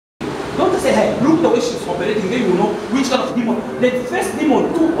Don't say, hey, look the way she's operating, then you know which kind of demon. The first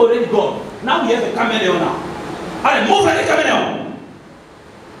demon, 2 already gone. Now we have a chameleon now. Alright, move like a chameleon.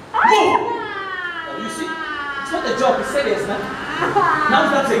 Move. You see, it's not a job, it's serious now. Now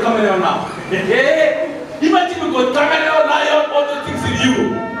that's a chameleon now. Imagine you got chameleon, lion, all the things in you.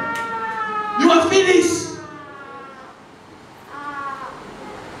 You are finished.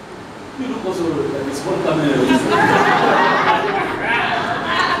 You look also like this one chameleon.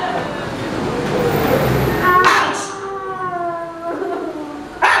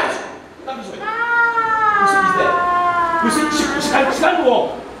 You see, she can't walk.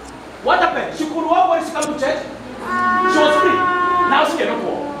 What happened? She could walk when she came to church. She was free. Now she cannot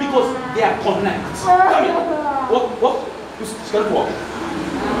walk because they are connected. Come here. Walk. She can't walk.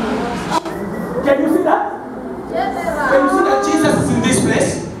 Can you see that? Yes. Can you see that Jesus is in this place?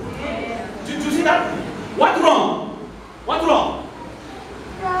 Do you see that? What's wrong? What's wrong?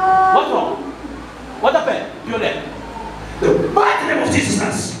 What's wrong? What happened? You're there. The mighty name of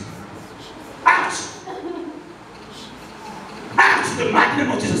Jesus. Out. The mighty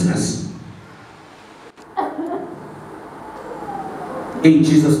name of Jesus Christ. In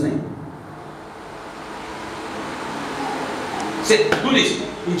Jesus' name. Say, do this.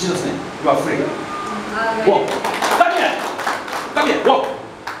 In Jesus' name. You are free. Walk. Come here. Come here. Walk.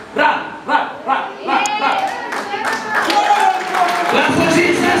 Run. Run for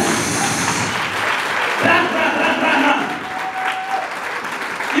Jesus. Run.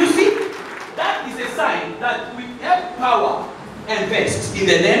 You see, that is a sign that we have power and best in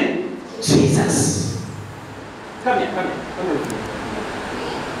the name Jesus. Come here.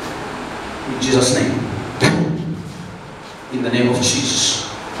 In Jesus' name. In the name of Jesus.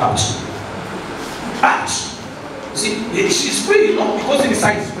 Out. See, she's free, you know, because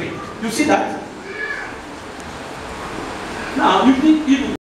inside is free. You see that? Now you need